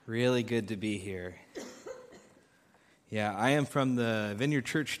Really good to be here. Yeah, I am from the Vineyard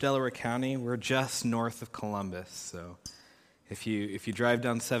Church, Delaware County. We're just north of Columbus, so if you drive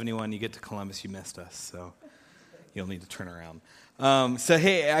down 71, you get to Columbus, you missed us, so you'll need to turn around.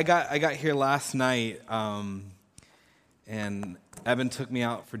 Hey, I got here last night, and Evan took me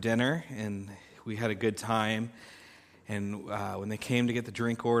out for dinner, and we had a good time. And when they came to get the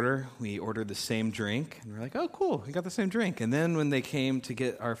drink order, we ordered the same drink. And we're like, oh, cool, we got the same drink. And then when they came to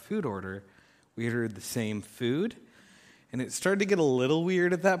get our food order, we ordered the same food. And it started to get a little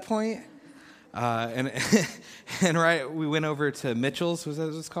weird at that point. And right, we went over to Mitchell's, was that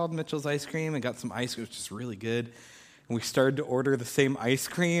what it's called? Mitchell's Ice Cream, and got some ice cream, which is really good. And we started to order the same ice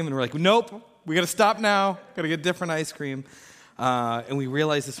cream. And we're like, nope, we got to stop now. Got to get different ice cream. And we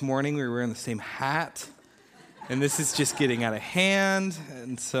realized this morning we were wearing the same hat. And this is just getting out of hand.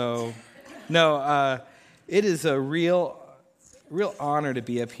 And so, it is a real honor to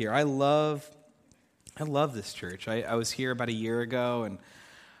be up here. I love this church. I was here about a year ago,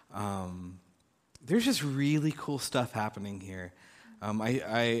 and there's just really cool stuff happening here.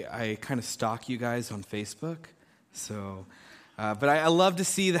 I kind of stalk you guys on Facebook, so. But I love to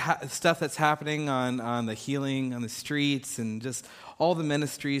see the stuff that's happening on the healing on the streets and just all the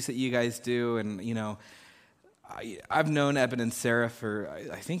ministries that you guys do, and I've known Eben and Sarah for,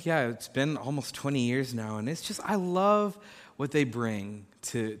 I think, it's been almost 20 years now, and it's just, I love what they bring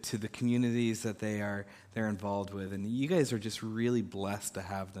to the communities that they're involved with, and you guys are just really blessed to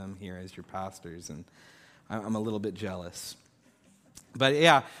have them here as your pastors, and I'm a little bit jealous.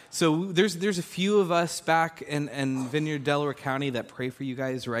 But so there's a few of us back in Vineyard, Delaware County that pray for you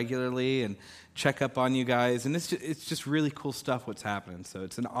guys regularly and check up on you guys, and it's just really cool stuff what's happening, so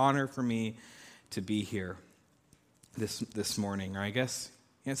it's an honor for me to be here this morning, or I guess,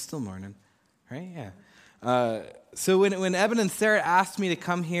 it's still morning, right? Yeah. So when Eben and Sarah asked me to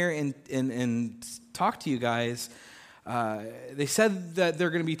come here and talk to you guys, they said that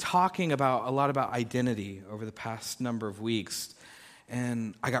they're going to be talking a lot about identity over the past number of weeks,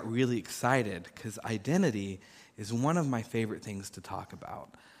 and I got really excited because identity is one of my favorite things to talk about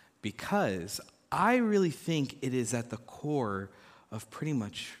because I really think it is at the core of pretty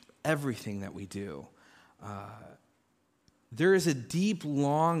much everything that we do. There is a deep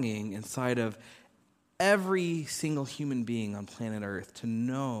longing inside of every single human being on planet Earth to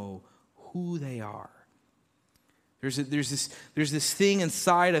know who they are. There's this thing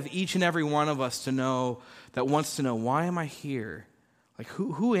inside of each and every one of us that wants to know, why am I here? Like,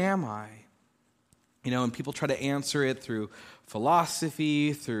 who am I? And people try to answer it through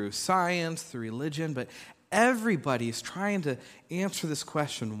philosophy, through science, through religion, but everybody is trying to answer this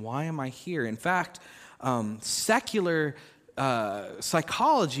question, why am I here? In fact, secular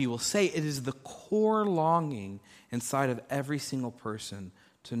psychology will say it is the core longing inside of every single person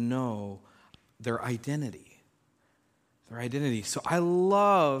to know their identity. Their identity. So I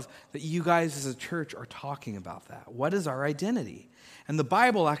love that you guys as a church are talking about that. What is our identity? And the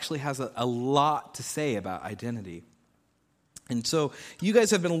Bible actually has a lot to say about identity. And so you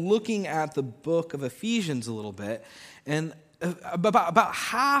guys have been looking at the book of Ephesians a little bit, and about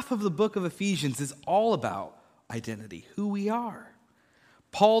half of the book of Ephesians is all about identity, who we are.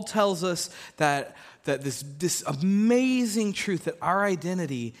 Paul tells us that this amazing truth that our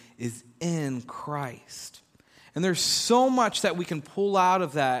identity is in Christ. And there's so much that we can pull out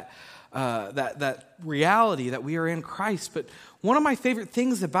of that reality that we are in Christ. But one of my favorite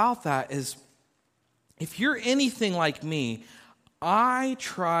things about that is, if you're anything like me, I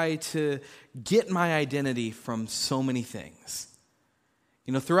try to get my identity from so many things.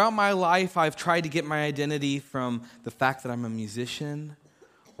 Throughout my life, I've tried to get my identity from the fact that I'm a musician,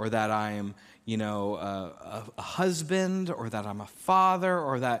 or that I'm, a husband, or that I'm a father,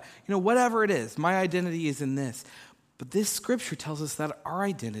 or that, whatever it is. My identity is in this. But this scripture tells us that our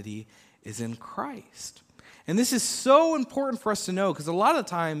identity is in Christ. And this is so important for us to know, because a lot of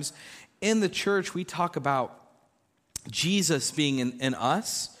times in the church, we talk about Jesus being in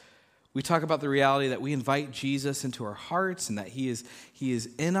us. We talk about the reality that we invite Jesus into our hearts and that he is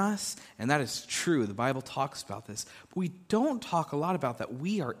in us, and that is true. The Bible talks about this. But we don't talk a lot about that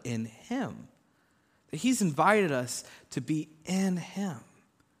we are in him, that he's invited us to be in him.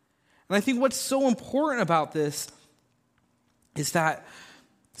 And I think what's so important about this is that,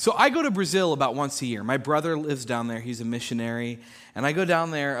 so I go to Brazil about once a year. My brother lives down there. He's a missionary. And I go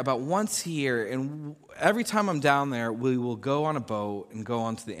down there about once a year. And every time I'm down there, we will go on a boat and go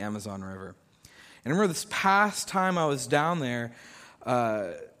onto the Amazon River. And I remember this past time I was down there,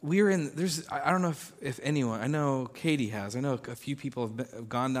 we were in, I don't know if anyone, I know Katie has. I know a few people have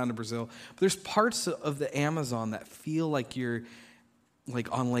gone down to Brazil. But there's parts of the Amazon that feel like you're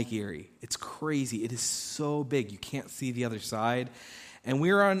like on Lake Erie. It's crazy. It is so big. You can't see the other side. And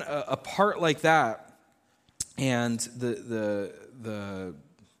we were on a part like that, and the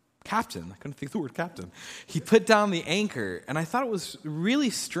captain, I couldn't think of the word captain, he put down the anchor, and I thought it was really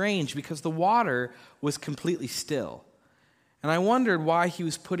strange because the water was completely still. And I wondered why he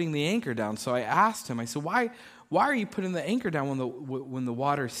was putting the anchor down. So I asked him, I said, why are you putting the anchor down when the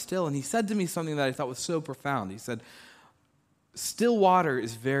water is still? And he said to me something that I thought was so profound. He said, still water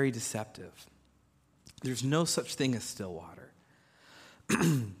is very deceptive. There's no such thing as still water.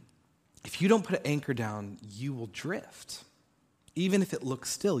 If you don't put an anchor down, you will drift. Even if it looks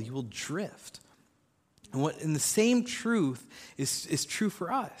still, you will drift. And the same truth is true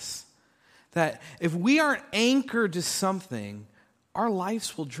for us. That if we aren't anchored to something, our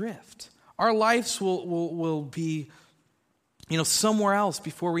lives will drift. Our lives will be, somewhere else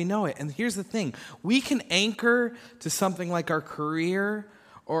before we know it. And here's the thing. We can anchor to something like our career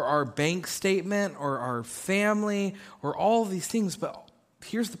or our bank statement or our family or all of these things, but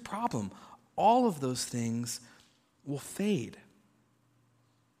here's the problem. All of those things will fade.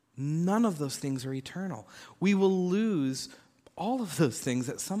 None of those things are eternal. We will lose all of those things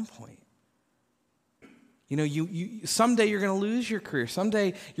at some point. You someday you're going to lose your career.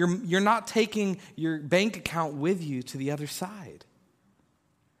 Someday you're not taking your bank account with you to the other side.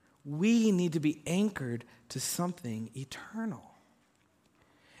 We need to be anchored to something eternal.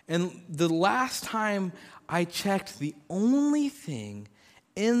 And the last time I checked, the only thing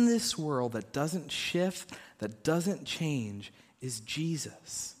in this world that doesn't shift, that doesn't change, is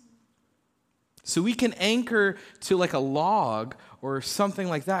Jesus. So we can anchor to like a log or something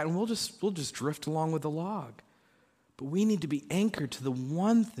like that, and we'll just drift along with the log. But we need to be anchored to the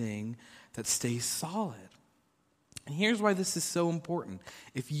one thing that stays solid. And here's why this is so important.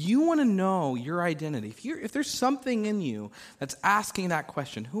 If you want to know your identity, if there's something in you that's asking that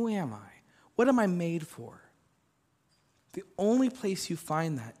question, who am I? What am I made for? The only place you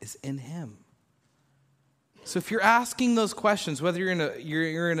find that is in Him. So if you're asking those questions, whether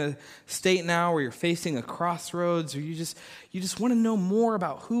you're in a state now where you're facing a crossroads, or you just want to know more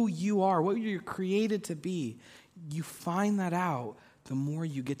about who you are, what you're created to be, you find that out the more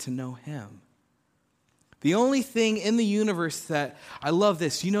you get to know Him. The only thing in the universe that, I love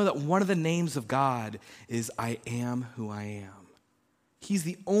this, you know that one of the names of God is I am who I am. He's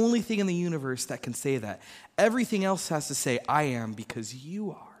the only thing in the universe that can say that. Everything else has to say, I am because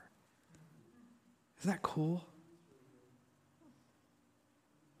you are. Isn't that cool?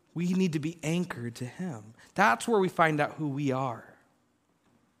 We need to be anchored to Him. That's where we find out who we are.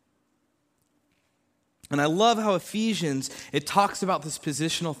 And I love how Ephesians, it talks about this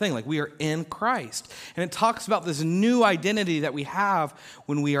positional thing, like we are in Christ. And it talks about this new identity that we have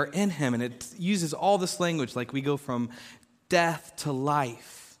when we are in Him. And it uses all this language, like we go from death to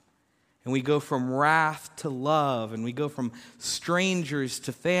life. And we go from wrath to love. And we go from strangers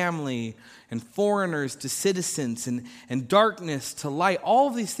to family. And foreigners to citizens. And darkness to light. All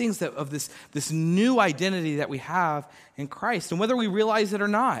of these things of this new identity that we have in Christ. And whether we realize it or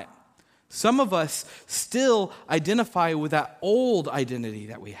not, some of us still identify with that old identity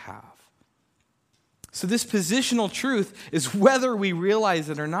that we have. So this positional truth is whether we realize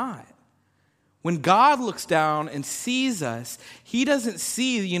it or not. When God looks down and sees us, He doesn't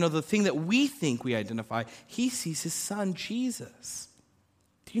see, the thing that we think we identify. He sees His Son, Jesus.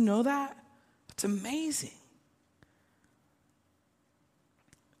 Do you know that? It's amazing.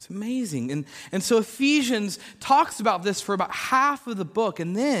 It's amazing. And so Ephesians talks about this for about half of the book,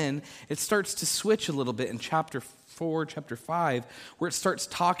 and then it starts to switch a little bit in chapter 4, chapter 5, where it starts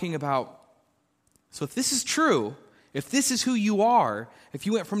talking about, so if this is true, if this is who you are, if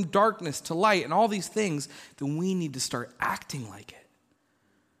you went from darkness to light and all these things, then we need to start acting like it.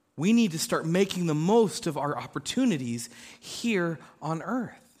 We need to start making the most of our opportunities here on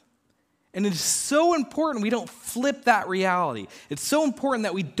earth. And it is so important we don't flip that reality. It's so important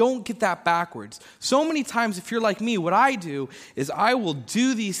that we don't get that backwards. So many times, if you're like me, what I do is I will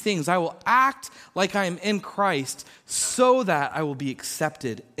do these things. I will act like I am in Christ so that I will be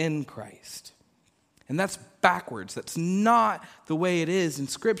accepted in Christ. And that's backwards. That's not the way it is in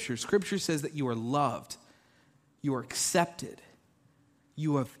Scripture. Scripture says that you are loved. You are accepted.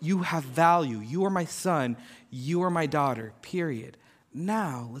 You have value. You are my son. You are my daughter, period.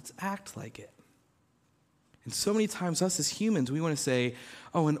 Now, let's act like it. And so many times, us as humans, we want to say,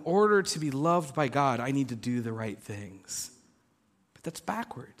 in order to be loved by God, I need to do the right things. But that's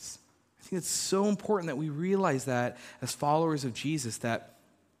backwards. I think it's so important that we realize that as followers of Jesus, that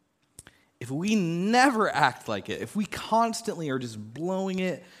if we never act like it, if we constantly are just blowing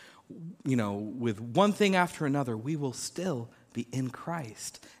it, with one thing after another, we will still be in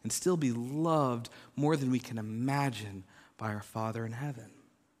Christ and still be loved more than we can imagine by our Father in heaven.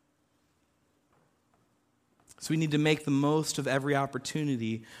 So we need to make the most of every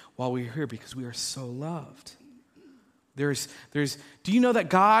opportunity while we're here because we are so loved. Do you know that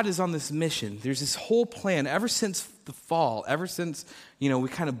God is on this mission? There's this whole plan ever since the fall, ever since, we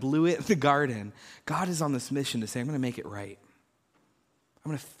kind of blew it in the garden. God is on this mission to say, I'm going to make it right. I'm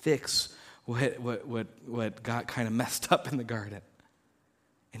going to fix what got kind of messed up in the garden.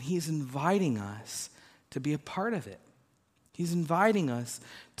 And he's inviting us to be a part of it. He's inviting us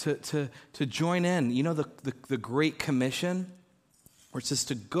to join in. You know the Great Commission, where it says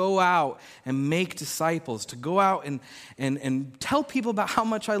to go out and make disciples, to go out and tell people about how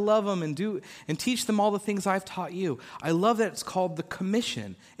much I love them and teach them all the things I've taught you. I love that it's called the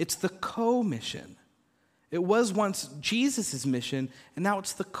commission. It's the co-mission. It was once Jesus' mission, and now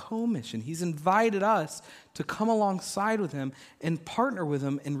it's the co-mission. He's invited us to come alongside with him and partner with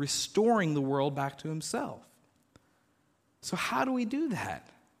him in restoring the world back to himself. So how do we do that?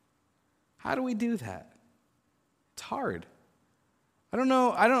 How do we do that? It's hard. I don't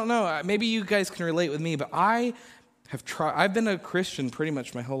know. Maybe you guys can relate with me, but I've been a Christian pretty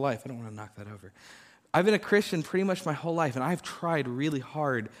much my whole life. I don't want to knock that over. I've been a Christian pretty much my whole life, and I've tried really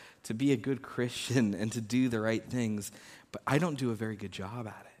hard to be a good Christian and to do the right things, but I don't do a very good job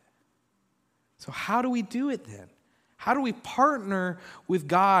at it. So how do we do it then? How do we partner with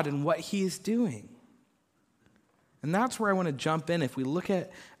God in what he is doing? And that's where I want to jump in. If we look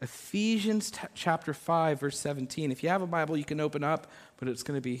at Ephesians chapter 5, verse 17. If you have a Bible, you can open up, but it's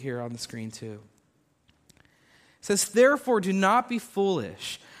going to be here on the screen too. It says, therefore, do not be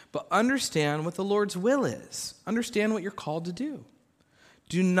foolish, but understand what the Lord's will is. Understand what you're called to do.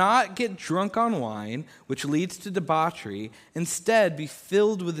 Do not get drunk on wine, which leads to debauchery. Instead, be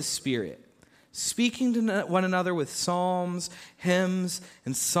filled with the Spirit, speaking to one another with psalms, hymns,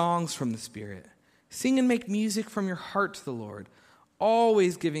 and songs from the Spirit. Sing and make music from your heart to the Lord,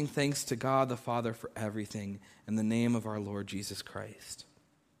 always giving thanks to God the Father for everything in the name of our Lord Jesus Christ.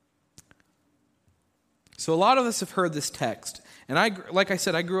 So a lot of us have heard this text, and like I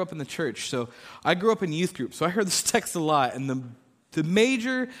said, I grew up in the church, so I grew up in youth group, so I heard this text a lot, and the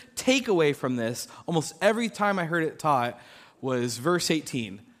major takeaway from this, almost every time I heard it taught, was verse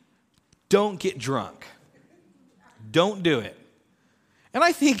 18. Don't get drunk. Don't do it. And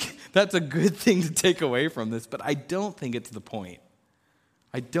I think that's a good thing to take away from this, but I don't think it's the point.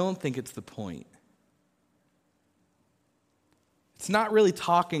 It's not really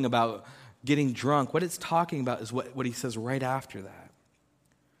talking about getting drunk. What it's talking about is what he says right after that.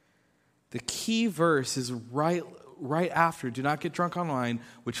 The key verse is right after, do not get drunk on wine,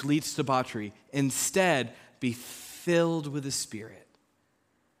 which leads to debauchery. Instead, be filled with the Spirit.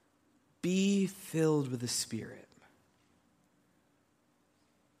 Be filled with the Spirit.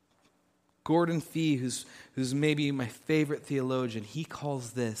 Gordon Fee, who's maybe my favorite theologian, he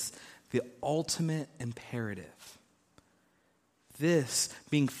calls this the ultimate imperative. This,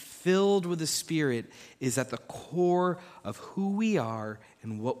 being filled with the Spirit, is at the core of who we are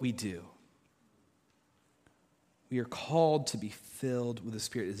and what we do. We are called to be filled with the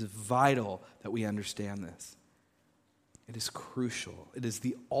Spirit. It is vital that we understand this. It is crucial. It is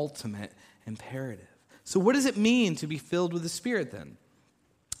the ultimate imperative. So what does it mean to be filled with the Spirit then?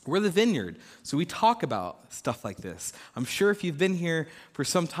 We're the Vineyard, so we talk about stuff like this. I'm sure if you've been here for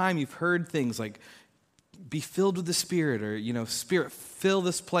some time, you've heard things like, be filled with the Spirit, or, Spirit, fill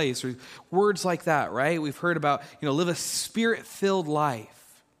this place, or words like that, right? We've heard about, live a Spirit-filled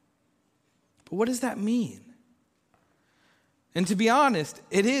life. But what does that mean? And to be honest,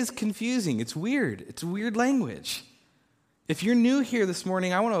 it is confusing. It's weird. It's weird language. If you're new here this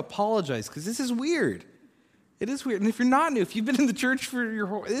morning, I want to apologize, because this is weird. It is weird. And if you're not new, if you've been in the church for your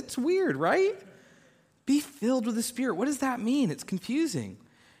whole, it's weird, right? Be filled with the Spirit. What does that mean? It's confusing.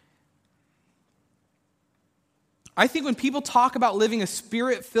 I think when people talk about living a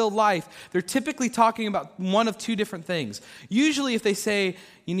Spirit-filled life, they're typically talking about one of two different things. Usually if they say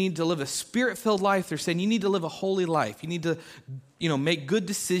you need to live a Spirit-filled life, they're saying you need to live a holy life. You need to, make good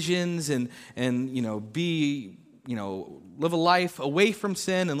decisions and be, live a life away from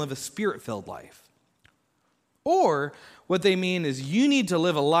sin and live a Spirit-filled life. Or what they mean is you need to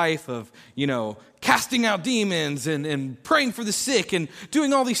live a life of, casting out demons and praying for the sick and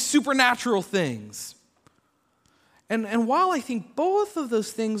doing all these supernatural things. And while I think both of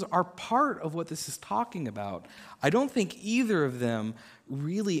those things are part of what this is talking about, I don't think either of them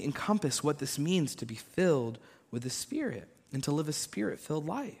really encompass what this means to be filled with the Spirit and to live a Spirit-filled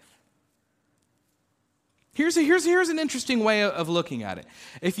life. Here's an interesting way of looking at it.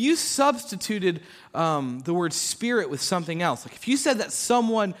 If you substituted the word spirit with something else, like if you said that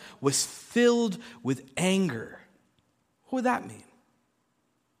someone was filled with anger, what would that mean?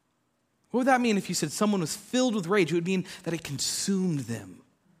 What would that mean if you said someone was filled with rage? It would mean that it consumed them.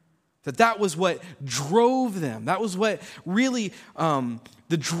 That was what drove them. That was what really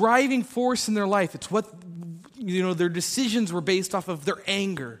the driving force in their life. It's what, their decisions were based off of their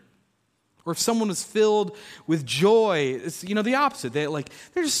anger. Or if someone was filled with joy, it's, the opposite. They're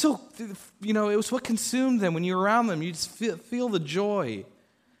just so, it was what consumed them. When you're around them, you just feel the joy.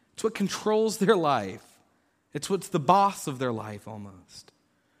 It's what controls their life. It's what's the boss of their life almost.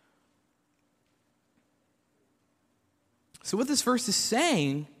 So what this verse is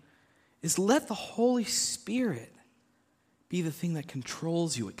saying is let the Holy Spirit be the thing that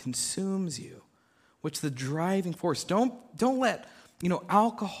controls you, it consumes you, which is the driving force. Don't let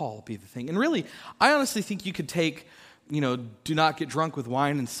alcohol be the thing. And really, I honestly think you could take, do not get drunk with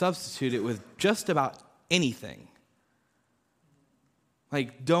wine and substitute it with just about anything.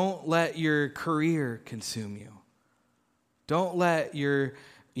 Like, don't let your career consume you. Don't let your,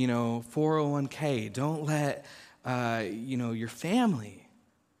 401k. Don't let, your family.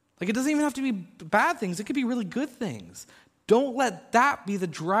 Like, it doesn't even have to be bad things. It could be really good things. Don't let that be the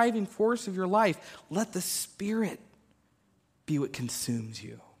driving force of your life. Let the Spirit be what consumes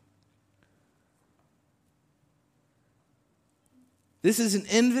you. This is an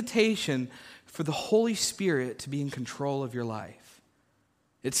invitation for the Holy Spirit to be in control of your life.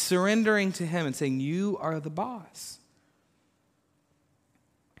 It's surrendering to Him and saying, you are the boss.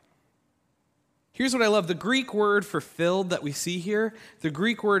 Here's what I love. The Greek word for filled that we see here, the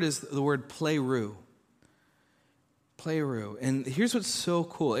Greek word is the word plerou. Plerou. And here's what's so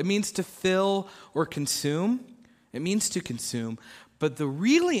cool. It means to fill or consume. It means to consume. But the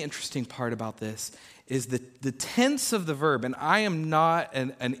really interesting part about this is the tense of the verb. And I am not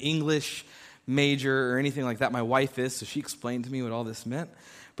an English major or anything like that. My wife is, so she explained to me what all this meant.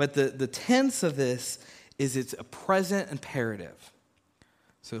 But the tense of this is it's a present imperative.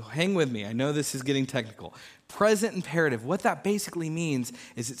 So hang with me. I know this is getting technical. Present imperative. What that basically means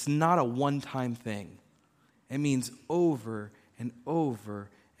is it's not a one-time thing. It means over and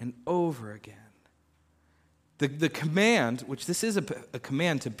over and over again. The command, which this is a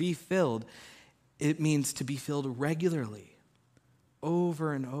command to be filled, it means to be filled regularly,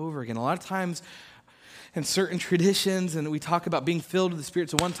 over and over again. A lot of times in certain traditions, and we talk about being filled with the Spirit,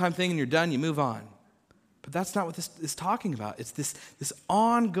 it's a one-time thing and you're done, you move on. But that's not what this is talking about. It's this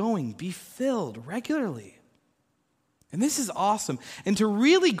ongoing, be filled regularly. And this is awesome. And to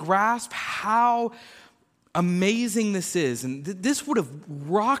really grasp how amazing this is, and this would have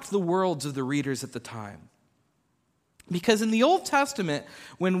rocked the worlds of the readers at the time. Because in the Old Testament,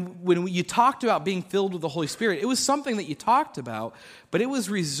 when you talked about being filled with the Holy Spirit, it was something that you talked about, but it was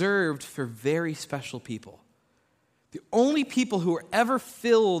reserved for very special people. The only people who were ever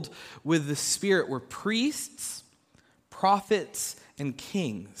filled with the Spirit were priests, prophets, and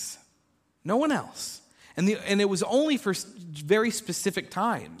kings. No one else. And it was only for very specific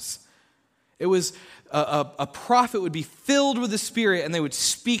times. It was a prophet would be filled with the Spirit and they would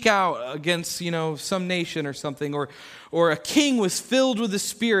speak out against, some nation or something. Or a king was filled with the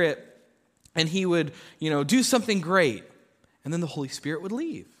Spirit and he would, do something great. And then the Holy Spirit would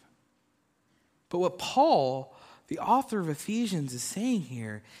leave. But what Paul, the author of Ephesians, is saying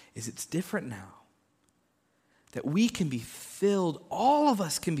here is it's different now. That we can be filled, all of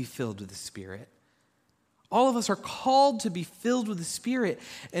us can be filled with the Spirit. All of us are called to be filled with the Spirit.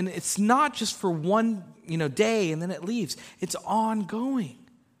 And it's not just for one, day and then it leaves. It's ongoing.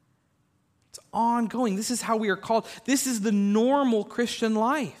 It's ongoing. This is how we are called. This is the normal Christian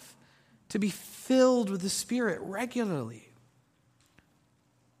life, to be filled with the Spirit regularly.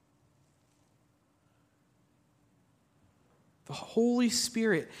 The Holy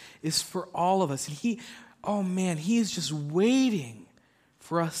Spirit is for all of us. And He is just waiting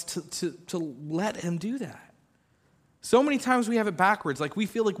for us to let Him do that. So many times we have it backwards. Like we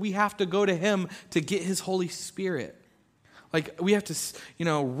feel like we have to go to Him to get His Holy Spirit. Like we have to,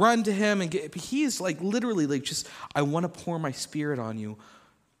 run to Him and get, He is like literally like just, I want to pour my Spirit on you.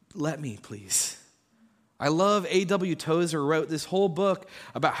 Let me, please. I love A.W. Tozer wrote this whole book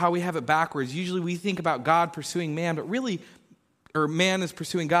about how we have it backwards. Usually we think about God pursuing man, but really, or man is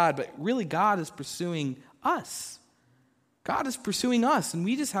pursuing God, but really God is pursuing us. God is pursuing us, and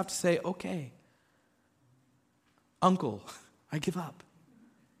we just have to say, okay, Uncle, I give up.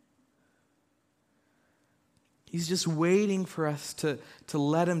 He's just waiting for us to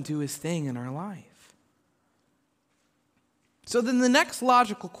let Him do His thing in our life. So then the next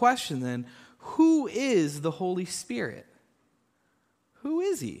logical question then, who is the Holy Spirit? Who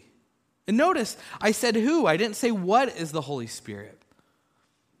is he? And notice, I said who. I didn't say what is the Holy Spirit.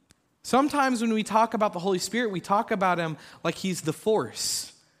 Sometimes when we talk about the Holy Spirit, we talk about him like he's the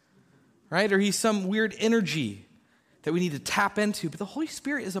force, right? Or he's some weird energy that we need to tap into. But the Holy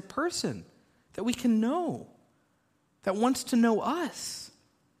Spirit is a person that we can know, that wants to know us.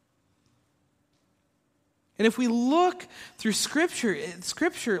 And if we look through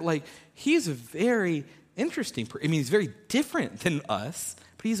Scripture, like, he's a very interesting person. I mean, he's very different than us,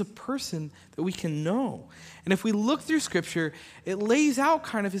 but he's a person that we can know. And if we look through Scripture, it lays out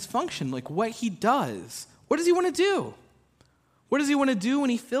kind of his function, like what he does. What does he want to do? What does he want to do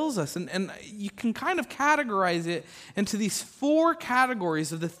when he fills us? And you can kind of categorize it into these 4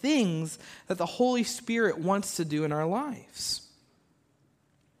 categories of the things that the Holy Spirit wants to do in our lives.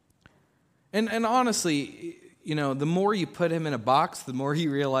 And honestly, you know, the more you put him in a box, the more you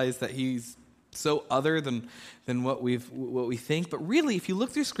realize that he's so other than what we think. But really, if you look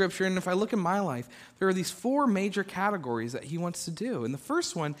through Scripture, and if I look in my life, there are these 4 major categories that he wants to do. And the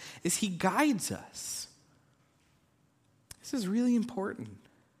first one is he guides us. This is really important.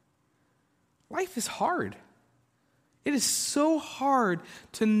 Life is hard. It is so hard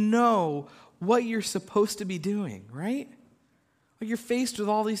to know what you're supposed to be doing, right? Like, you're faced with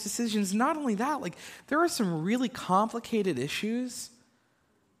all these decisions. Not only that, like, there are some really complicated issues.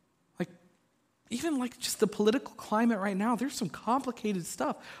 Like, even like just the political climate right now, there's some complicated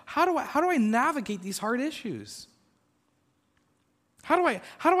stuff. How do I navigate these hard issues? How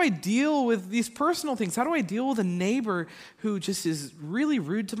do I deal with these personal things? How do I deal with a neighbor who just is really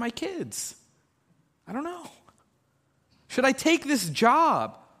rude to my kids? I don't know. Should I take this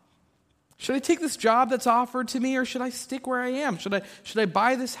job? Should I take this job that's offered to me, or should I stick where I am? Should I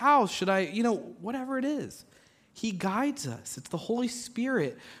buy this house? Should I, whatever it is. He guides us. It's the Holy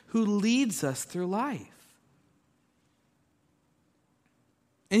Spirit who leads us through life.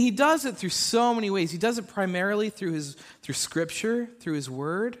 And he does it through so many ways. He does it primarily through Scripture, through his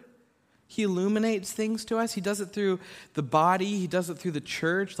word. He illuminates things to us. He does it through the body. He does it through the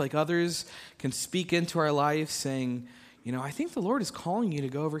church. Like, others can speak into our life saying, I think the Lord is calling you to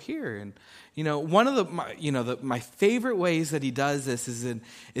go over here. And, one of my favorite ways that he does this is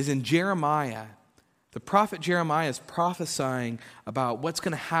in Jeremiah. The prophet Jeremiah is prophesying about what's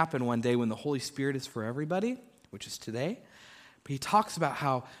going to happen one day when the Holy Spirit is for everybody, which is today. But he talks about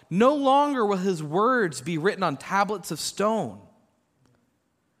how no longer will his words be written on tablets of stone,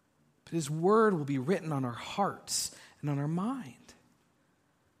 but his word will be written on our hearts and on our mind.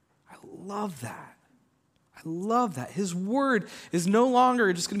 I love that. I love that. His word is no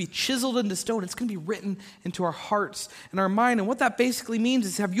longer just going to be chiseled into stone. It's going to be written into our hearts and our mind. And what that basically means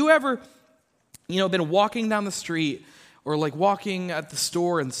is, have you ever, been walking down the street or like walking at the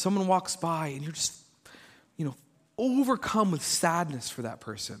store and someone walks by and you're just, overcome with sadness for that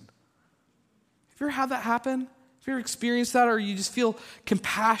person? Have you ever had that happen? Have you ever experienced that, or you just feel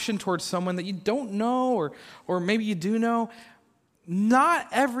compassion towards someone that you don't know, or maybe you do know? Not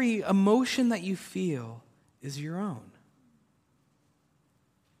every emotion that you feel is your own.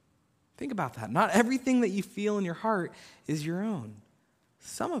 Think about that. Not everything that you feel in your heart is your own.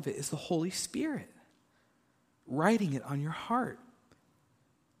 Some of it is the Holy Spirit writing it on your heart.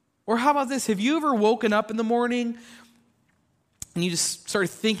 Or how about this? Have you ever woken up in the morning and you just started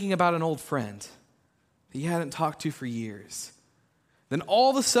thinking about an old friend that you hadn't talked to for years? Then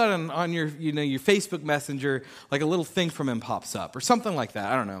all of a sudden on your Facebook Messenger, like a little thing from him pops up or something like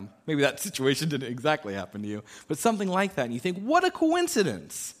that. I don't know. Maybe that situation didn't exactly happen to you, but something like that. And you think, what a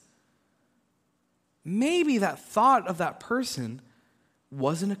coincidence. Maybe that thought of that person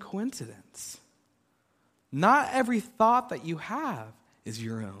wasn't a coincidence. Not every thought that you have is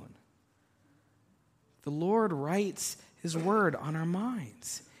your own. The Lord writes his word on our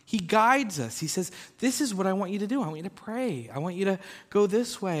minds. He guides us. He says, this is what I want you to do. I want you to pray. I want you to go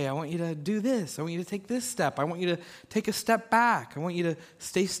this way. I want you to do this. I want you to take this step. I want you to take a step back. I want you to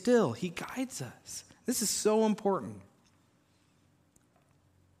stay still. He guides us. This is so important.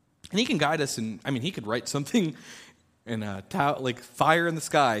 And he can guide us he could write something in like fire in the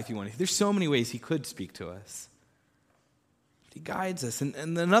sky if you want. There's so many ways he could speak to us. He guides us. And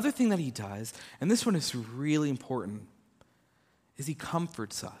another thing that he does, and this one is really important, is he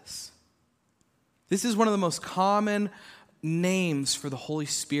comforts us. This is one of the most common names for the Holy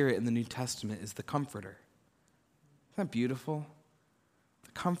Spirit in the New Testament, is the Comforter. Isn't that beautiful?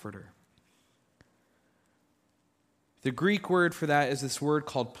 The Comforter. The Greek word for that is this word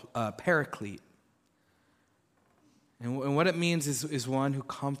called paraclete. And what it means is one who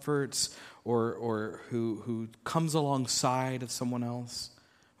comforts or who comes alongside of someone else,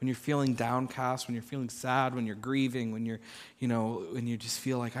 when you're feeling downcast, when you're feeling sad, when you're grieving, when when you just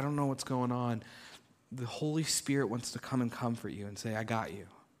feel like, I don't know what's going on, the Holy Spirit wants to come and comfort you and say, I got you.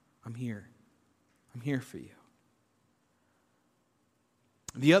 I'm here. I'm here for you.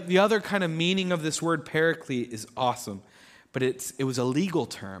 The other kind of meaning of this word paraclete is awesome, but it was a legal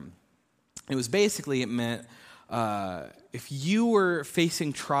term. It meant if you were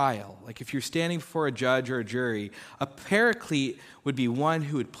facing trial, like if you're standing before a judge or a jury, a paraclete would be one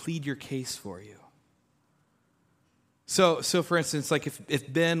who would plead your case for you. So for instance, like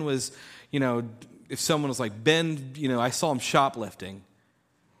if Ben was, if someone was like, Ben, I saw him shoplifting,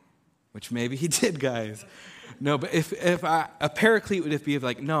 which maybe he did, guys. No, but if a paraclete would be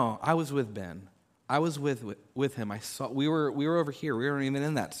like, no, I was with Ben. I was with him. We were over here. We weren't even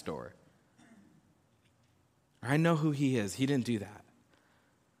in that store. I know who he is. He didn't do that.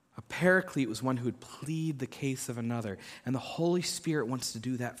 A paraclete was one who would plead the case of another, and the Holy Spirit wants to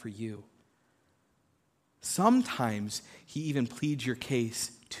do that for you. Sometimes he even pleads your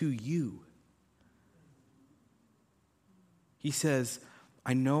case to you. He says,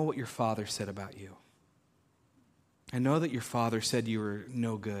 I know what your father said about you. I know that your father said you were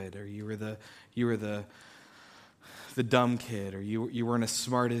no good, or you were the dumb kid, or you weren't as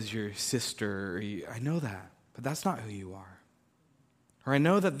smart as your sister. I know that. But that's not who you are. Or I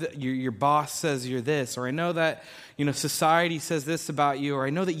know that your boss says you're this. Or I know that society says this about you. Or I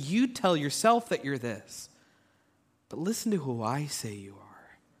know that you tell yourself that you're this. But listen to who I say you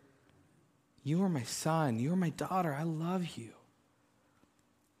are. You are my son. You are my daughter. I love you.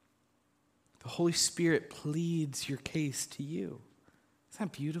 The Holy Spirit pleads your case to you.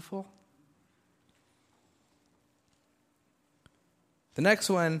 Isn't that beautiful? The next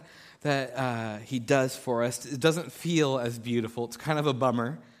one that he does for us, it doesn't feel as beautiful. It's kind of a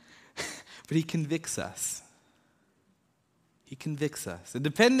bummer. But he convicts us. He convicts us. And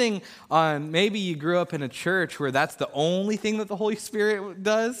depending on, maybe you grew up in a church where that's the only thing that the Holy Spirit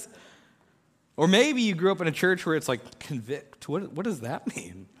does. Or maybe you grew up in a church where it's like, convict. What does that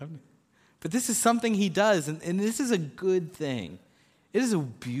mean? But this is something he does, and this is a good thing. It is a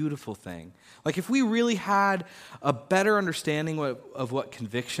beautiful thing. Like if we really had a better understanding of what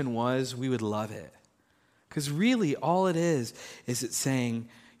conviction was, we would love it. Because really all it is it's saying,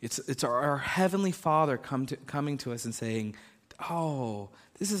 it's our Heavenly Father coming to us and saying, oh,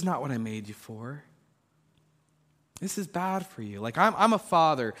 this is not what I made you for. This is bad for you. Like I'm a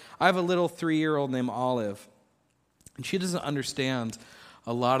father. I have a little 3-year-old named Olive, and she doesn't understand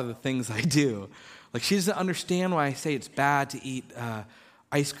a lot of the things I do. Like she doesn't understand why I say it's bad to eat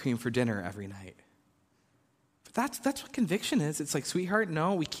ice cream for dinner every night. But that's what conviction is. It's like, sweetheart,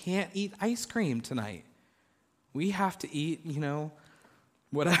 no, we can't eat ice cream tonight. We have to eat,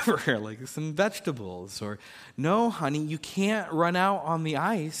 whatever, like some vegetables. Or, no, honey, you can't run out on the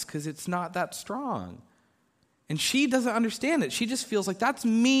ice because it's not that strong. And she doesn't understand it. She just feels like, that's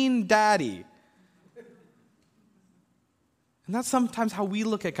mean daddy. And that's sometimes how we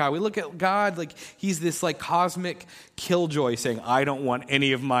look at God. We look at God like he's this like cosmic killjoy saying, I don't want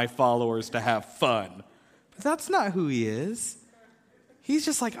any of my followers to have fun. But that's not who he is. He's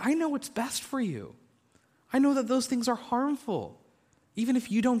just like, I know what's best for you. I know that those things are harmful, even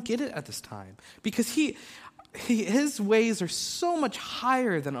if you don't get it at this time. Because his ways are so much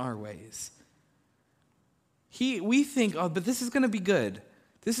higher than our ways. We think, oh, but this is going to be good.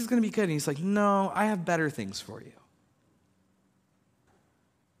 This is going to be good. And he's like, no, I have better things for you.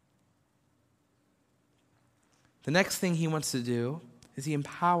 The next thing he wants to do is he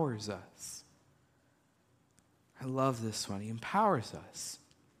empowers us. I love this one. He empowers us.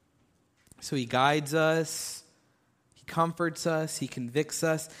 So he guides us, he comforts us, he convicts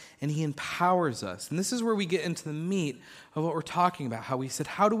us, and he empowers us. And this is where we get into the meat of what we're talking about. How we said,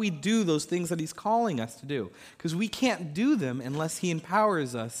 how do we do those things that he's calling us to do? Because we can't do them unless he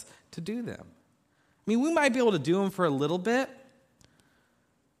empowers us to do them. I mean, we might be able to do them for a little bit,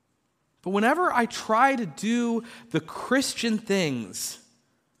 but whenever I try to do the Christian things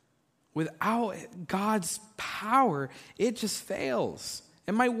without God's power, it just fails.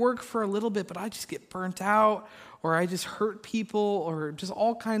 It might work for a little bit, but I just get burnt out, or I just hurt people, or just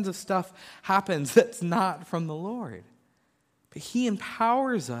all kinds of stuff happens that's not from the Lord. But he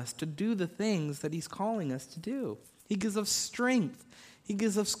empowers us to do the things that he's calling us to do. He gives us strength. He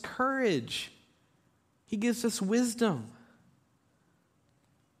gives us courage. He gives us wisdom.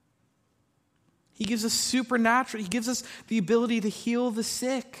 He gives us supernatural. He gives us the ability to heal the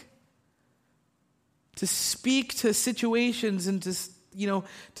sick, to speak to situations and to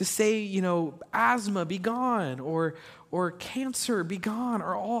say, asthma be gone, or cancer be gone,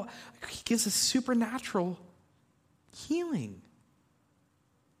 or all. He gives us supernatural healing.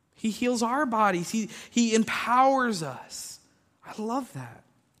 He heals our bodies. He empowers us. I love that.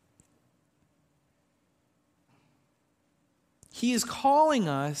 He is calling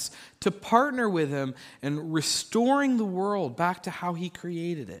us to partner with him in restoring the world back to how he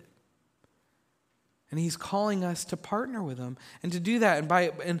created it. And he's calling us to partner with him and to do that.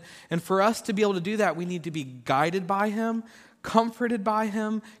 And for us to be able to do that, we need to be guided by him, comforted by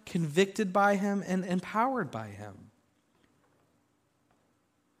him, convicted by him, and empowered by him.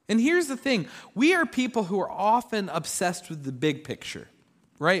 And here's the thing. We are people who are often obsessed with the big picture,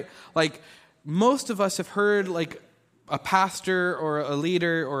 right? Like, most of us have heard, like, a pastor or a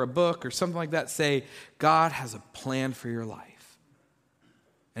leader or a book or something like that say, God has a plan for your life.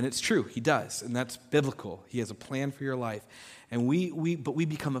 And it's true, he does, and that's biblical. He has a plan for your life. And we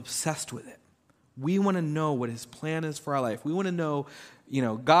become obsessed with it. We want to know what his plan is for our life. We want to know,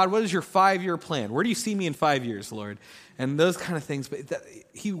 God, what is your 5-year plan? Where do you see me in 5 years, Lord? And those kind of things, but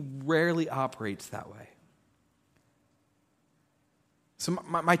he rarely operates that way. So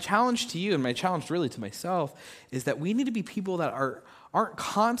my challenge to you, and my challenge really to myself, is that we need to be people that aren't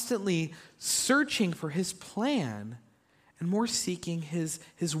constantly searching for his plan and more seeking his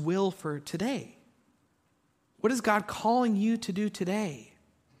will for today. What is God calling you to do today?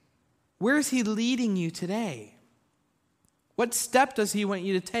 Where is he leading you today? What step does he want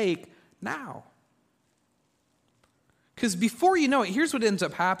you to take now? Because before you know it, here's what ends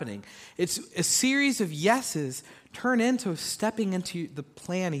up happening. It's a series of yeses turn into stepping into the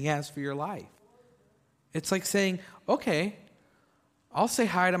plan he has for your life. It's like saying, okay, I'll say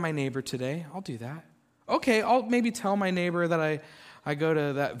hi to my neighbor today. I'll do that. Okay, I'll maybe tell my neighbor that I go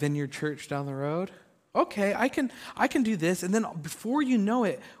to that Vineyard Church down the road. Okay, I can do this. And then before you know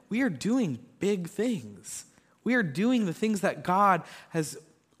it, we are doing big things. We are doing the things that God has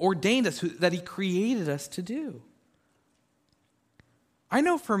ordained us, that he created us to do. I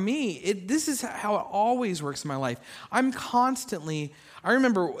know for me, this is how it always works in my life. I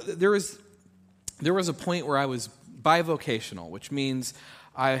remember there was a point where I was bivocational, which means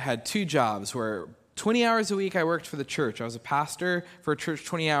I had 2 jobs where 20 hours a week I worked for the church. I was a pastor for a church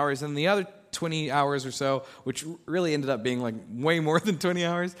 20 hours, and the other 20 hours or so, which really ended up being like way more than 20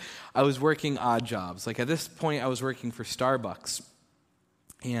 hours, I was working odd jobs. Like at this point, I was working for Starbucks.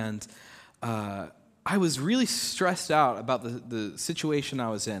 And I was really stressed out about the situation I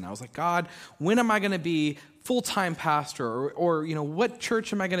was in. I was like, God, when am I going to be full-time pastor? Or what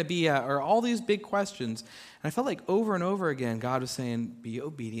church am I going to be at? Or all these big questions. And I felt like over and over again, God was saying, be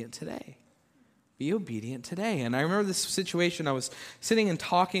obedient today. Be obedient today. And I remember this situation. I was sitting and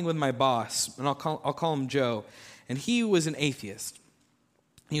talking with my boss, and I'll call him Joe, and he was an atheist.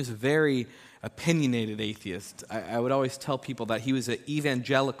 He was a very opinionated atheist. I would always tell people that he was an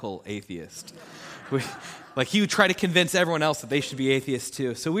evangelical atheist. Like he would try to convince everyone else that they should be atheists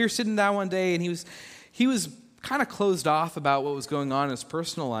too. So we were sitting down one day, and he was kind of closed off about what was going on in his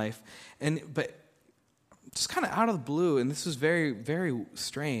personal life, but just kind of out of the blue, and this was very, very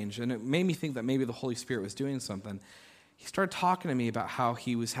strange, and it made me think that maybe the Holy Spirit was doing something. He started talking to me about how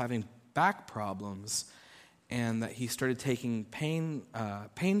he was having back problems, and that he started taking pain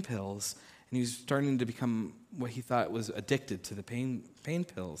pills, and he was starting to become what he thought was addicted to the pain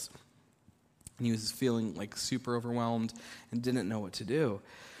pills. And he was feeling like super overwhelmed and didn't know what to do.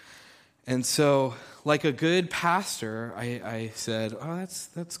 And so, like a good pastor, I said, "Oh,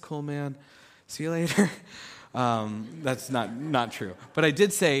 that's cool, man. See you later." That's not true. But I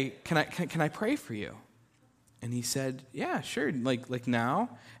did say, "Can I pray for you?" And he said, "Yeah, sure. Like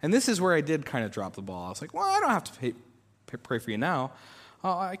now." And this is where I did kind of drop the ball. I was like, "Well, I don't have to pray for you now.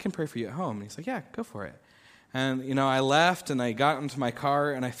 I can pray for you at home." And he's like, "Yeah, go for it." And I left and I got into my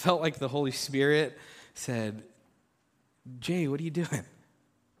car and I felt like the Holy Spirit said, "Jay, what are you doing?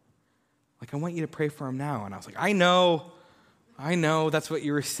 Like, I want you to pray for him now." And I was like, I know, that's what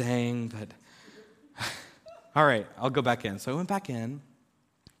you were saying, but all right, I'll go back in. So I went back in.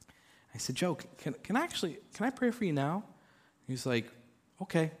 I said, "Joe, can I pray for you now?" He's like,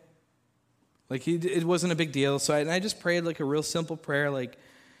 "Okay." Like, it wasn't a big deal. So I just prayed like a real simple prayer, like,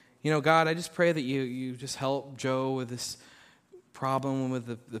 God, I just pray that you just help Joe with this problem with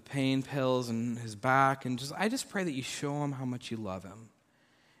the pain pills and his back, and I just pray that you show him how much you love him.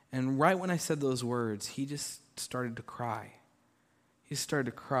 And right when I said those words, he just started to cry. He started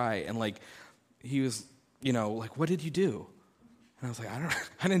to cry, and like he was, like, "What did you do?" And I was like,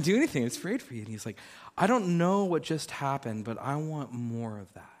 I didn't do anything. I just prayed for you. And he's like, "I don't know what just happened, but I want more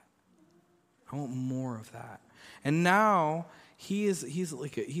of that. I want more of that. And now he's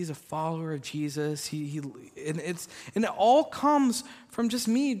a follower of Jesus. And it all comes from just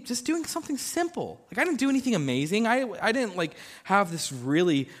me just doing something simple. Like, I didn't do anything amazing. I didn't have this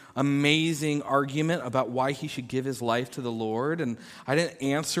really amazing argument about why he should give his life to the Lord, and I didn't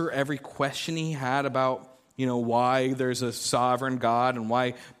answer every question he had about why there's a sovereign God and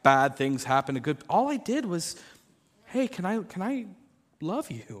why bad things happen to good. All I did was, hey, can I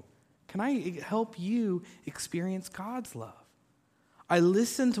love you? Can I help you experience God's love? I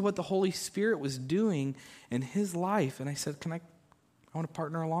listened to what the Holy Spirit was doing in his life, and I said, I want to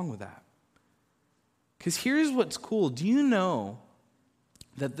partner along with that. Because here's what's cool. Do you know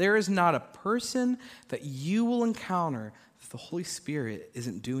that there is not a person that you will encounter that the Holy Spirit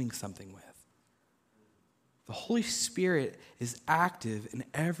isn't doing something with? The Holy Spirit is active in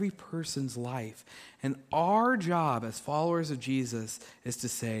every person's life. And our job as followers of Jesus is to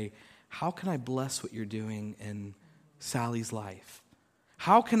say, how can I bless what you're doing in Sally's life?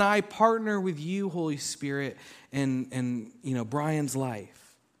 How can I partner with you, Holy Spirit, in Brian's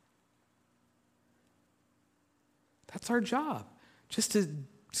life? That's our job. Just to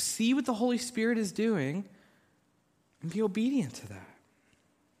see what the Holy Spirit is doing and be obedient to that.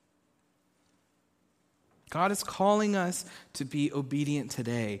 God is calling us to be obedient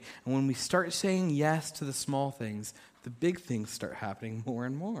today. And when we start saying yes to the small things, the big things start happening more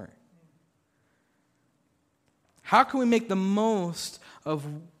and more. How can we make the most of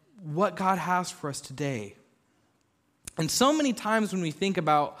what God has for us today? And so many times when we think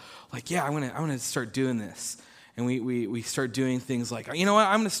about, I'm gonna start doing this. And we start doing things like, I'm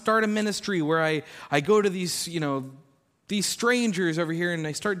going to start a ministry where I go to these strangers over here and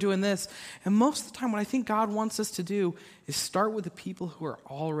I start doing this. And most of the time what I think God wants us to do is start with the people who are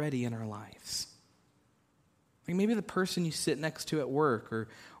already in our lives. Like maybe the person you sit next to at work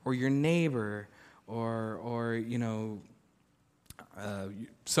or your neighbor or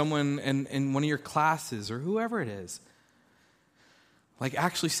someone in one of your classes or whoever it is. Like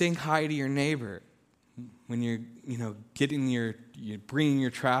actually saying hi to your neighbor when you're bringing your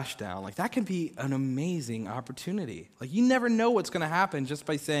trash down. Like that can be an amazing opportunity. Like you never know what's going to happen just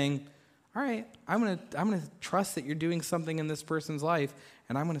by saying, all right, I'm going to trust that you're doing something in this person's life,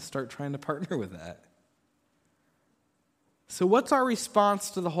 and I'm going to start trying to partner with that. So what's our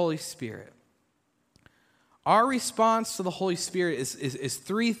response to the Holy Spirit? Our response to the Holy Spirit is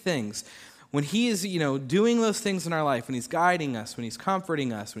three things. When he is, doing those things in our life, when he's guiding us, when he's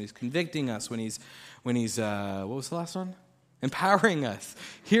comforting us, when he's convicting us, when he's what was the last one? Empowering us.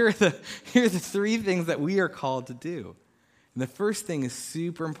 Here are the three things that we are called to do. And the first thing is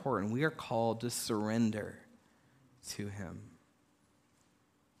super important. We are called to surrender to him.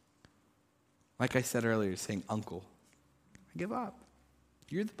 Like I said earlier, saying, Uncle, I give up.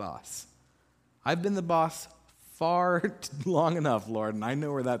 You're the boss. I've been the boss far long enough, Lord, and I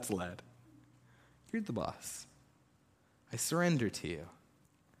know where that's led. You're the boss. I surrender to you.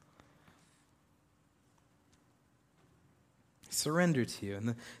 I surrender to you.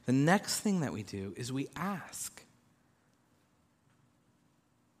 And the next thing that we do is we ask,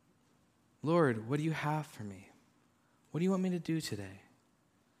 Lord, what do you have for me? What do you want me to do today?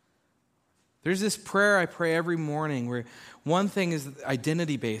 There's this prayer I pray every morning where one thing is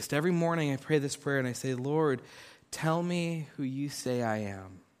identity-based. Every morning I pray this prayer and I say, Lord, tell me who you say I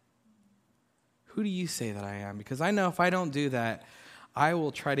am. Who do you say that I am? Because I know if I don't do that, I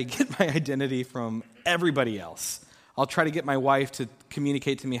will try to get my identity from everybody else. I'll try to get my wife to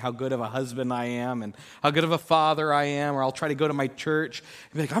communicate to me how good of a husband I am and how good of a father I am, or I'll try to go to my church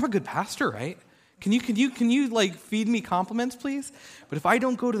and be like, I'm a good pastor, right? Can you like feed me compliments, please? But if I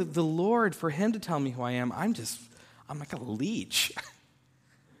don't go to the Lord for him to tell me who I am, I'm like a leech.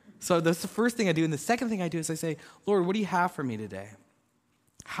 So that's the first thing I do. And the second thing I do is I say, Lord, what do you have for me today?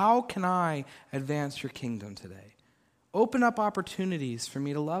 How can I advance your kingdom today? Open up opportunities for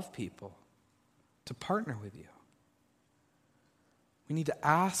me to love people, to partner with you. We need to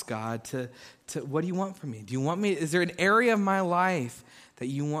ask God to what do you want from me? Is there an area of my life that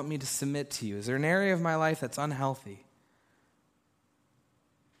you want me to submit to you? Is there an area of my life that's unhealthy?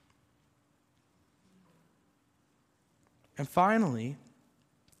 And finally,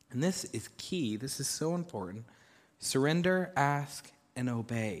 and this is key, this is so important, surrender, ask, and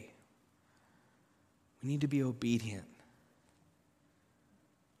obey. We need to be obedient.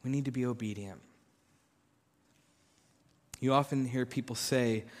 We need to be obedient. You often hear people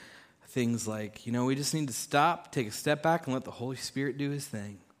say things like, we just need to stop, take a step back, and let the Holy Spirit do his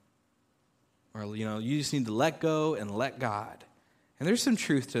thing. Or, you just need to let go and let God. And there's some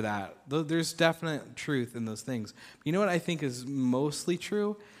truth to that. There's definite truth in those things. But you know what I think is mostly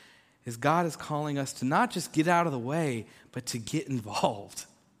true? is God is calling us to not just get out of the way, but to get involved.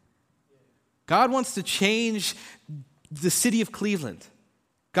 God wants to change the city of Cleveland.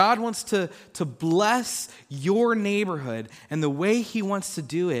 God wants to bless your neighborhood, and the way he wants to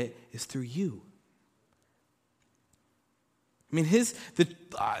do it is through you. I mean,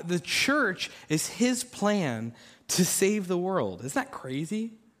 the church is his plan to save the world. Isn't that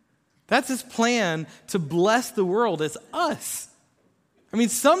crazy? That's his plan to bless the world. It's us. I mean,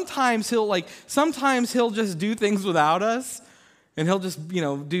 sometimes he'll just do things without us, and he'll just,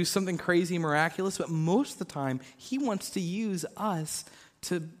 do something crazy, miraculous. But most of the time, he wants to use us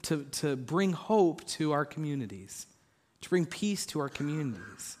to bring hope to our communities, to bring peace to our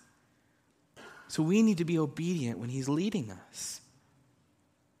communities. So we need to be obedient when he's leading us.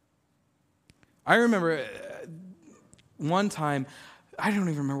 I remember one time, I don't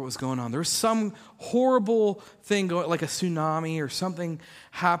even remember what was going on. There was some horrible thing going, like a tsunami or something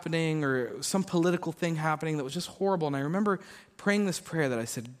happening, or some political thing happening that was just horrible. And I remember praying this prayer that I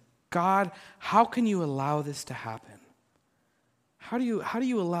said, God, how can you allow this to happen? How do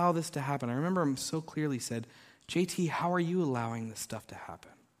you allow this to happen? I remember him so clearly said, JT, how are you allowing this stuff to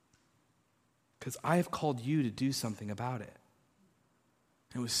happen? Because I have called you to do something about it.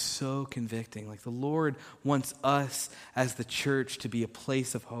 It was so convicting. Like, the Lord wants us as the church to be a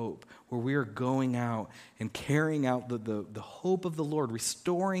place of hope where we are going out and carrying out the hope of the Lord,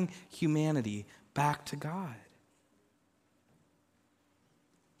 restoring humanity back to God.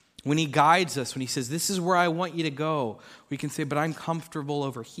 When he guides us, when he says, this is where I want you to go, we can say, but I'm comfortable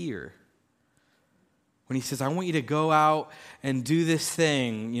over here. When he says, I want you to go out and do this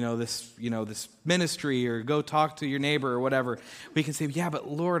thing, this ministry, or go talk to your neighbor or whatever, we can say, yeah, but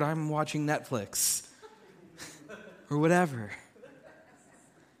Lord, I'm watching Netflix or whatever.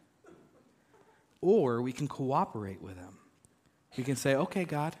 Or we can cooperate with him. We can say, okay,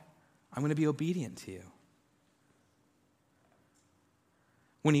 God, I'm going to be obedient to you.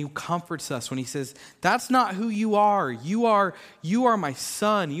 When he comforts us, when he says, that's not who you are. You are my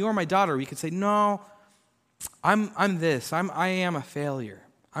son. You are my daughter. We can say, no, I'm this. I am a failure.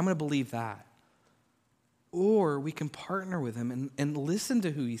 I'm going to believe that. Or we can partner with him and listen to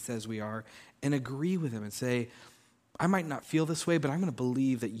who he says we are and agree with him and say, I might not feel this way, but I'm going to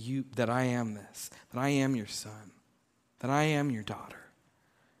believe that I am this, that I am your son, that I am your daughter.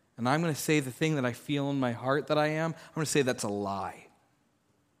 And I'm going to say the thing that I feel in my heart that I am, I'm going to say that's a lie.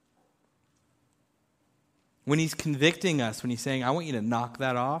 When he's convicting us, when he's saying, I want you to knock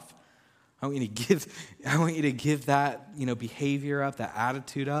that off, I want you to give that, behavior up, that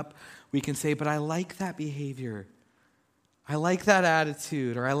attitude up, we can say, but I like that behavior. I like that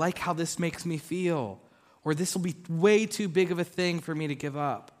attitude, or I like how this makes me feel, or this will be way too big of a thing for me to give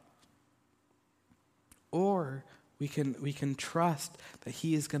up. Or we can trust that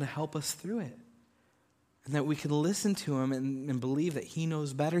he is going to help us through it, and that we can listen to him and believe that he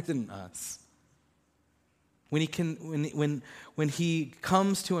knows better than us. When he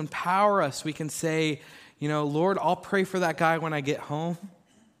comes to empower us, we can say, Lord, I'll pray for that guy when I get home.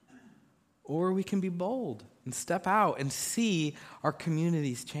 Or we can be bold and step out and see our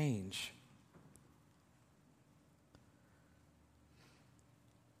communities change.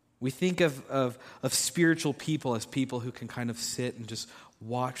 We think of spiritual people as people who can kind of sit and just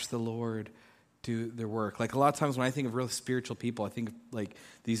watch the Lord do their work. Like, a lot of times when I think of real spiritual people, I think of like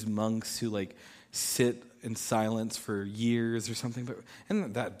these monks who sit in silence for years or something.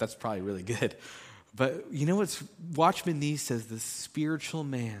 And that's probably really good. But what's Watchman Nee says, the spiritual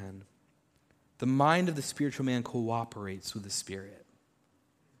man, the mind of the spiritual man cooperates with the Spirit.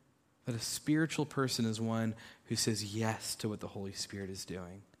 That a spiritual person is one who says yes to what the Holy Spirit is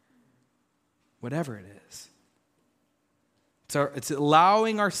doing, whatever it is. It's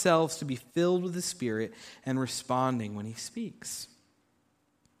allowing ourselves to be filled with the Spirit and responding when he speaks.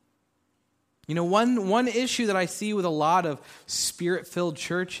 One issue that I see with a lot of Spirit-filled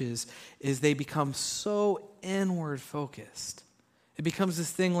churches is they become so inward focused. It becomes this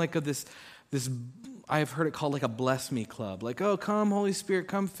thing like this I've heard it called like a bless me club. Like, oh, come Holy Spirit,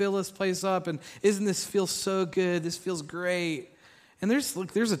 come fill this place up, and isn't this feel so good? This feels great. And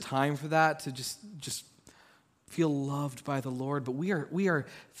there's a time for that, to just feel loved by the Lord, but we are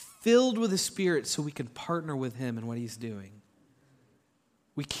filled with the Spirit so we can partner with him in what he's doing.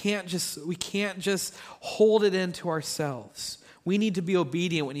 We can't just hold it into ourselves. We need to be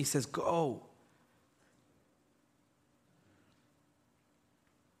obedient when he says, go.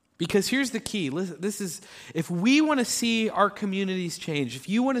 Because here's the key. If we want to see our communities change, if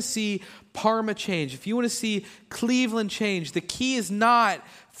you want to see Parma change, if you want to see Cleveland change, the key is not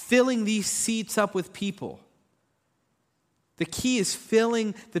filling these seats up with people. The key is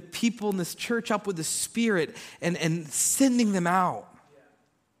filling the people in this church up with the Spirit and sending them out.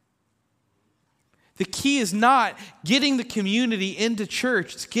 The key is not getting the community into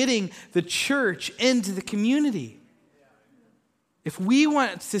church. It's getting the church into the community. If we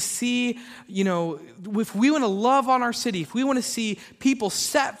want to see, if we want to love on our city, if we want to see people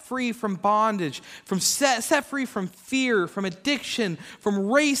set free from bondage, set free from fear, from addiction, from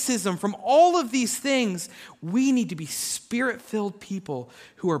racism, from all of these things, we need to be Spirit-filled people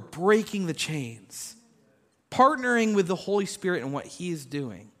who are breaking the chains, partnering with the Holy Spirit in what He is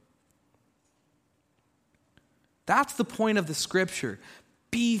doing. That's the point of the Scripture.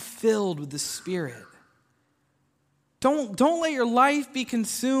 Be filled with the Spirit. Don't let your life be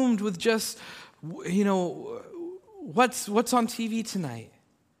consumed with just, what's on TV tonight.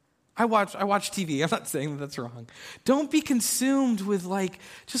 I watch TV. I'm not saying that's wrong. Don't be consumed with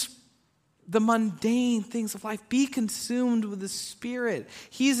just the mundane things of life. Be consumed with the Spirit.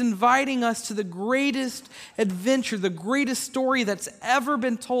 He's inviting us to the greatest adventure, the greatest story that's ever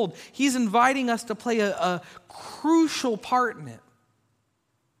been told. He's inviting us to play a crucial part in it.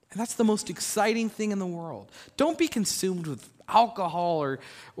 And that's the most exciting thing in the world. Don't be consumed with alcohol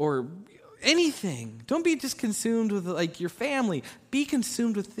or anything. Don't be just consumed with your family. Be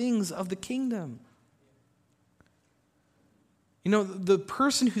consumed with things of the kingdom. The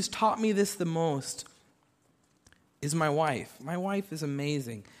person who's taught me this the most is my wife. My wife is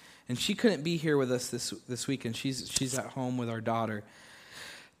amazing. And she couldn't be here with us this weekend. She's at home with our daughter.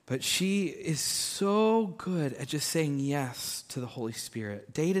 But she is so good at just saying yes to the Holy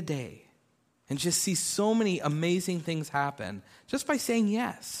Spirit day to day. And just see so many amazing things happen just by saying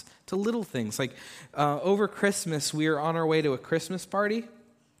yes to little things. Over Christmas, we were on our way to a Christmas party.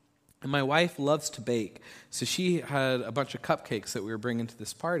 And my wife loves to bake. So she had a bunch of cupcakes that we were bringing to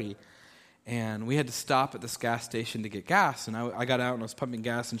this party. And we had to stop at this gas station to get gas. And I got out and I was pumping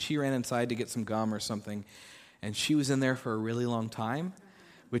gas. And she ran inside to get some gum or something. And she was in there for a really long time,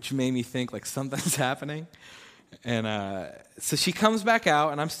 which made me think something's happening. And so she comes back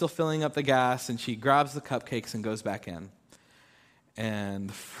out, and I'm still filling up the gas, and she grabs the cupcakes and goes back in.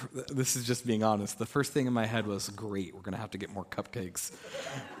 And this is just being honest. The first thing in my head was, great, we're going to have to get more cupcakes.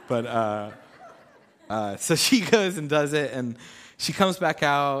 But so she goes and does it, and she comes back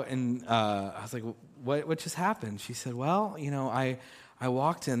out, and I was like, what just happened? She said, well, I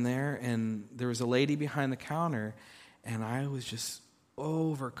walked in there, and there was a lady behind the counter, and I was just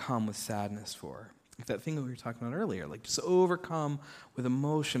overcome with sadness for her. That thing that we were talking about earlier, just overcome with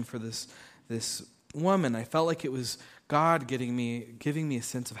emotion for this woman. I felt like it was God giving me a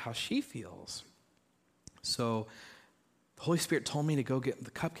sense of how she feels. So the Holy Spirit told me to go get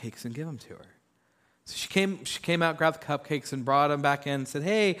the cupcakes and give them to her. So she came out, grabbed the cupcakes, and brought them back in and said,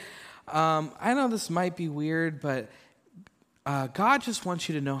 hey, I know this might be weird, but God just wants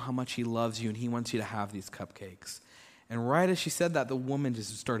you to know how much He loves you, and He wants you to have these cupcakes. And right as she said that, the woman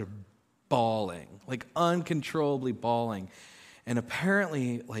just started bawling, uncontrollably bawling. And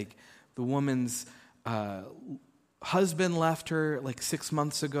apparently, the woman's husband left her 6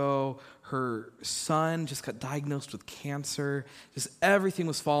 months ago. Her son just got diagnosed with cancer. Just everything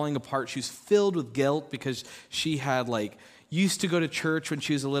was falling apart. She was filled with guilt because she had used to go to church when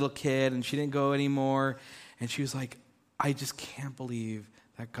she was a little kid, and she didn't go anymore. And she was like, I just can't believe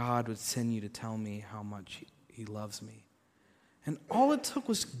that God would send you to tell me how much He loves me. And all it took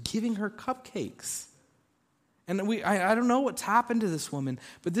was giving her cupcakes. And I don't know what's happened to this woman,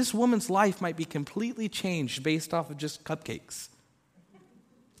 but this woman's life might be completely changed based off of just cupcakes.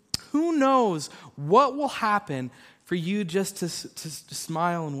 Who knows what will happen for you just to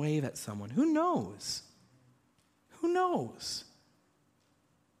smile and wave at someone? Who knows? Who knows?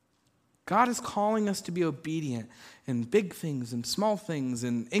 God is calling us to be obedient in big things and small things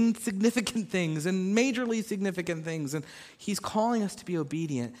and insignificant things and majorly significant things. And He's calling us to be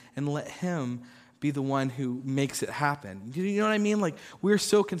obedient and let Him be the one who makes it happen. You know what I mean? We're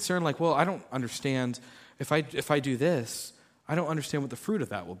so concerned, well, I don't understand. If I do this, I don't understand what the fruit of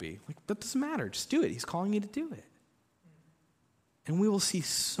that will be. That doesn't matter. Just do it. He's calling you to do it. And we will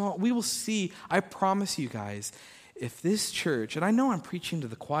see, I promise you guys, if this church, and I know I'm preaching to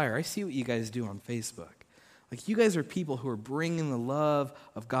the choir, I see what you guys do on Facebook. You guys are people who are bringing the love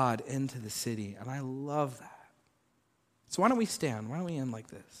of God into the city, and I love that. So why don't we stand? Why don't we end like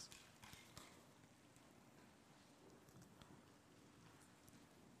this?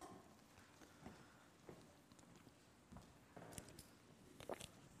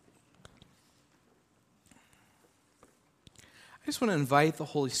 I just want to invite the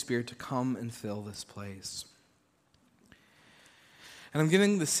Holy Spirit to come and fill this place. And I'm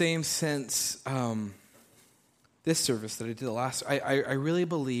getting the same sense this service that I did the last, I really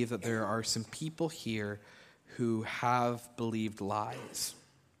believe that there are some people here who have believed lies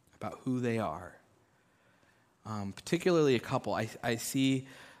about who they are. Particularly a couple. I see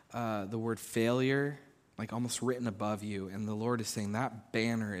the word failure like almost written above you, and the Lord is saying that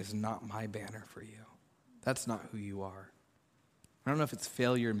banner is not my banner for you. That's not who you are. I don't know if it's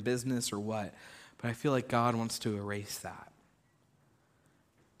failure in business or what, but I feel like God wants to erase that.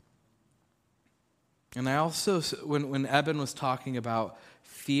 And I also, when Eben was talking about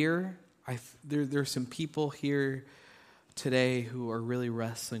fear, there's some people here today who are really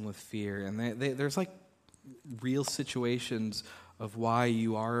wrestling with fear. And there's like real situations of why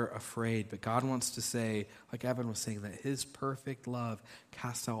you are afraid. But God wants to say, like Eben was saying, that his perfect love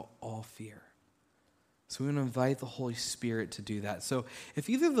casts out all fear. So we want to invite the Holy Spirit to do that. So if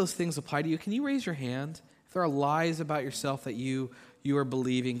either of those things apply to you, can you raise your hand? If there are lies about yourself that you are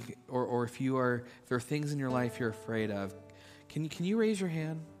believing, or if there are things in your life you're afraid of, can you raise your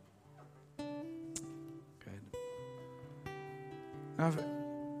hand? Good. Now,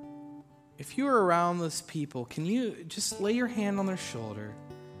 if you are around those people, can you just lay your hand on their shoulder?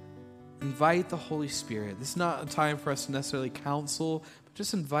 Invite the Holy Spirit. This is not a time for us to necessarily counsel, but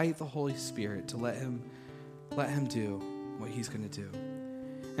just invite the Holy Spirit to let him do what he's going to do.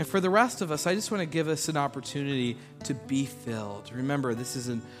 And for the rest of us, I just want to give us an opportunity to be filled. Remember, this is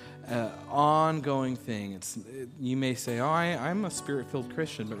an ongoing thing. You may say, "Oh, I'm a Spirit-filled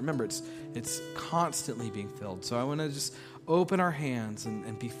Christian," but remember, it's constantly being filled. So I want to just open our hands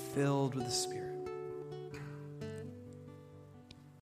and be filled with the Spirit.